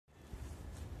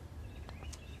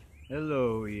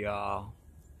Hello, y'all.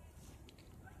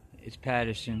 It's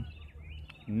Patterson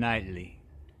Nightly.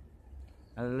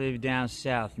 I live down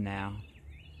south now.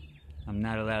 I'm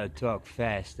not allowed to talk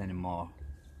fast anymore.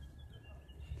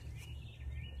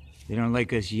 They don't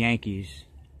like us Yankees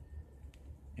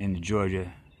in the Georgia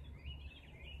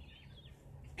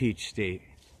Peach State.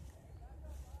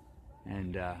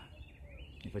 And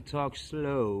if I talk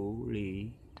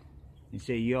slowly and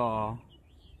say y'all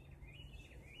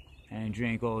and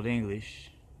drink Old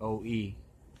English, OE,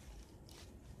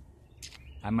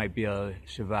 I might be able to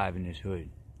survive in this hood.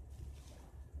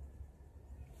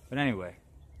 But anyway,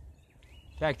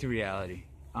 back to reality.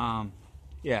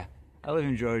 Yeah, I live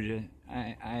in Georgia.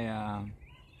 I'm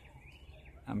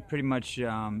pretty much, you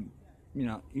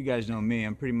guys know me.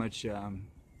 I'm pretty much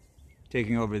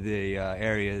taking over the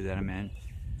area that I'm in,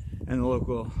 and the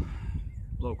local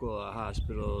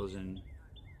hospitals and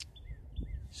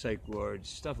psych wards,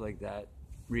 stuff like that,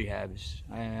 rehabs.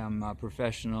 I am a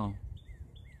professional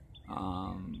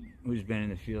who's been in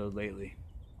the field lately.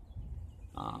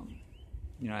 I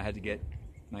had to get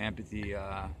my empathy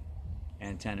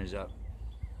antennas up.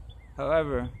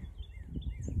 However,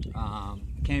 I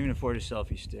can't even afford a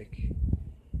selfie stick,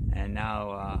 and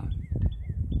now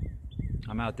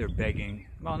I'm out there begging,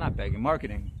 well, not begging,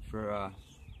 marketing for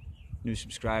new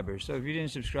subscribers. So if you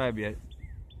didn't subscribe yet,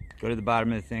 go to the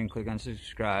bottom of the thing, click on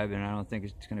subscribe, and I don't think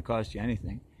it's going to cost you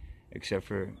anything except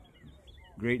for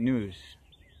great news.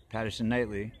 Patterson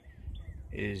Nightly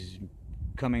is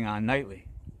coming on nightly.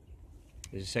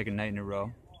 It's the second night in a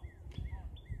row.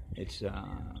 It's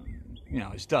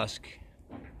it's dusk,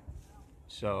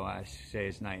 so I say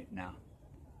it's night now.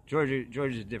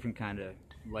 Georgia's a different kind of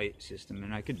light system,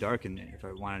 and I could darken it if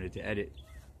I wanted to edit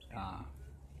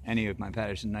any of my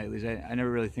Patterson Nightlies. I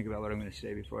never really think about what I'm going to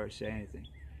say before I say anything.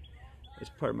 It's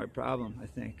part of my problem, I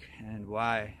think, and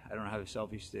why I don't have a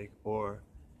selfie stick or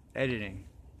editing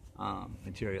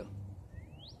material.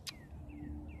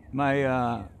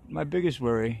 My biggest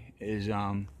worry is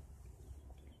that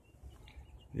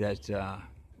I'm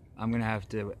going to have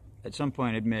to at some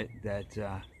point admit that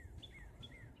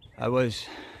I was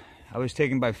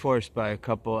taken by force by a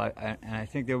couple, and I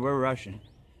think they were Russian.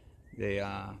 They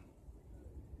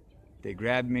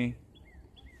grabbed me.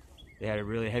 They had a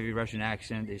really heavy Russian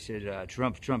accent. They said,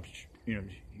 Trump, you're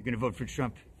going to vote for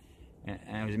Trump.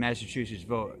 And it was a Massachusetts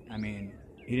vote. I mean,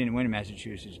 he didn't win in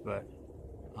Massachusetts, but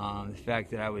the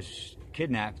fact that I was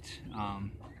kidnapped,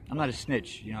 I'm not a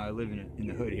snitch. I live in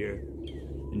the hood here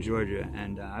in Georgia,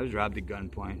 and I was robbed at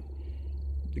gunpoint.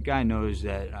 The guy knows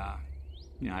that, I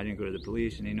didn't go to the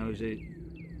police, and he knows that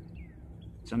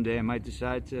someday I might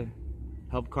decide to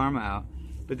help karma out.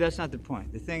 But that's not the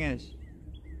point. The thing is,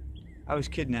 I was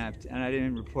kidnapped, and I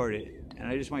didn't report it. And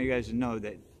I just want you guys to know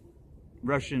that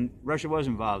Russia was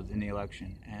involved in the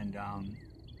election. And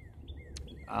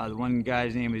the one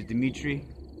guy's name was Dmitry,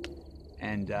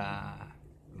 and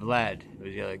Vlad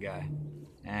was the other guy.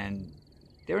 And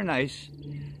they were nice,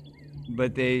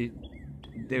 but they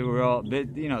were all,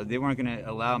 they weren't going to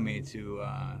allow me to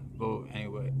vote any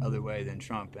other way than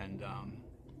Trump. And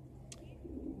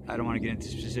I don't want to get into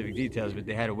specific details, but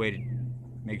they had a way to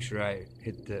make sure I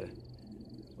hit the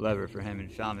lever for him in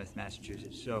Falmouth,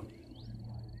 Massachusetts. So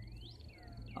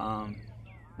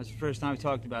that's the first time I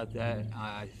talked about that.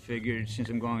 I figured since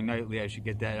I'm going nightly, I should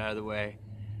get that out of the way.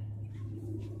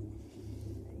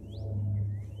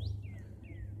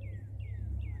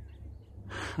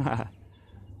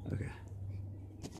 Okay.